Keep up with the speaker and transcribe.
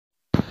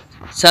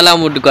ሰላም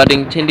ውድ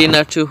ጓደኞቼ እንዴት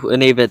ናችሁ?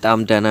 እኔ በጣም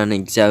ደህና ነኝ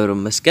እግዚአብሔር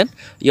ይመስገን።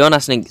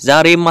 ዮናስ ነኝ።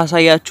 ዛሬ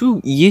ማሳያችሁ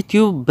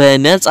ዩትዩብ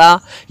በነፃ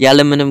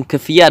ያለምንም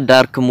ክፍያ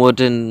ዳርክ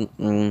ሞድን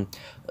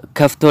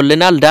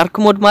ከፍቶልናል። ዳርክ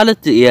ሞድ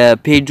ማለት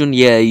የፔጁን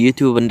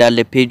የዩትዩብ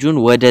እንዳለ ፔጁን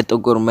ወደ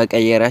ጥቁር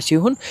መቀየሪያ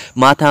ሲሆን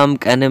ማታም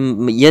ቀንም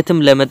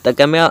የትም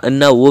ለመጠቀሚያ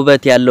እና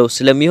ውበት ያለው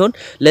ስለሚሆን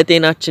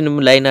ለጤናችንም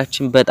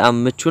ላይናችን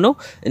በጣም ምቹ ነው።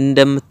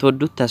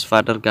 እንደምትወዱት ተስፋ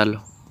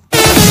አደርጋለሁ።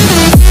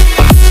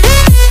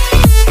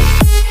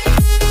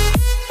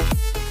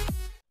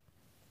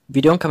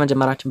 ቪዲዮን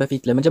ከመጀመራችን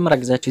በፊት ለመጀመሪያ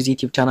ጊዜያችሁ እዚህ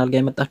ዩቲዩብ ቻናል ጋር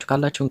የመጣችሁ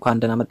ካላችሁ እንኳን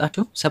ደህና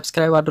መጣችሁ።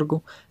 ሰብስክራይብ አድርጉ፣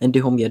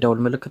 እንዲሁም የደውል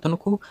ምልክቱን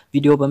ንኩ።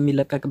 ቪዲዮ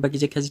በሚለቀቅበት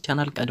ጊዜ ከዚህ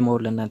ቻናል ቀድሞ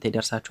ለእናንተ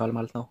ይደርሳችኋል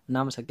ማለት ነው።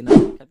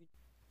 እናመሰግናለን።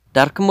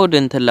 ዳርክ ሞድ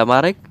እንትን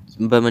ለማድረግ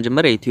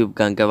በመጀመሪያ ዩትዩብ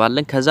ጋር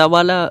እንገባለን። ከዛ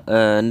በኋላ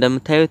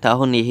እንደምታዩት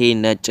አሁን ይሄ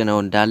ነጭ ነው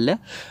እንዳለ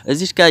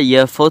እዚህ ጋር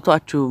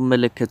የፎቶአችሁ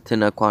ምልክት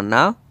ነኳና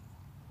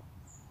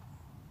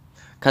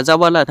ከዛ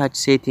በኋላ ታች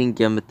ሴቲንግ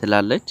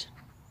የምትላለች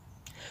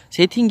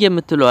ሴቲንግ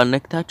የምትለው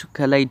አነክታችሁ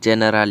ከላይ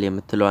ጀነራል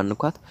የምትለው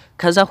አንኳት።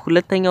 ከዛ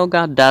ሁለተኛው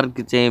ጋር ዳርክ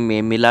ዜም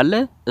የሚላለ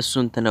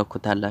እሱን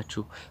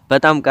ተነኩታላችሁ።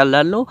 በጣም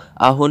ቀላል ነው።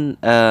 አሁን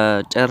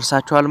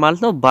ጨርሳችኋል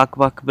ማለት ነው።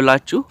 ባክ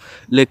ብላችሁ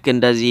ልክ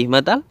እንደዚህ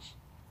ይመጣል።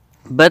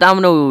 በጣም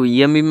ነው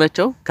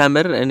የሚመቸው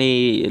ከምር እኔ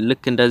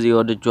ልክ እንደዚህ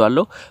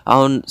ወድጄዋለሁ።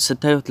 አሁን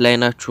ስታዩት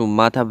ላይናችሁ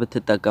ማታ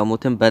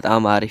ብትጠቀሙትን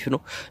በጣም አሪፍ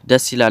ነው፣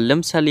 ደስ ይላል።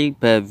 ለምሳሌ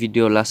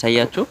በቪዲዮ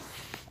ላሳያችሁ።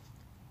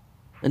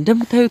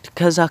 እንደምታዩት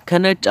ከዛ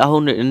ከነጭ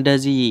አሁን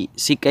እንደዚህ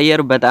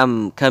ሲቀየር በጣም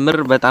ከምር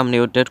በጣም ነው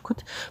የወደድኩት።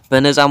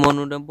 በነፃ መሆኑ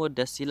ደግሞ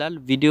ደስ ይላል።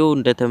 ቪዲዮ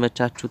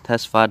እንደተመቻችሁ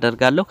ተስፋ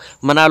አደርጋለሁ።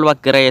 ምናልባት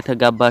ግራ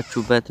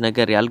የተጋባችሁበት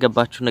ነገር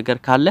ያልገባችሁ ነገር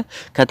ካለ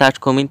ከታች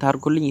ኮሜንት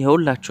አድርጉልኝ።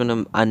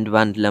 ይሁላችሁንም አንድ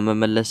ባንድ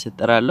ለመመለስ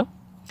እጥራለሁ።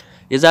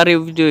 የዛሬው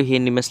ቪዲዮ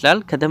ይሄን ይመስላል።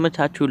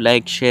 ከተመቻችሁ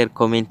ላይክ፣ ሼር፣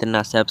 ኮሜንት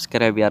እና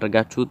ሰብስክራይብ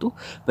ያደርጋችሁ ውጡ።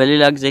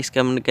 በሌላ ጊዜ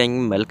እስከምንገኝ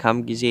መልካም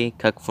ጊዜ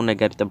ከክፉ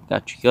ነገር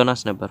ይጠብቃችሁ።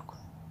 ዮናስ ነበርኩ።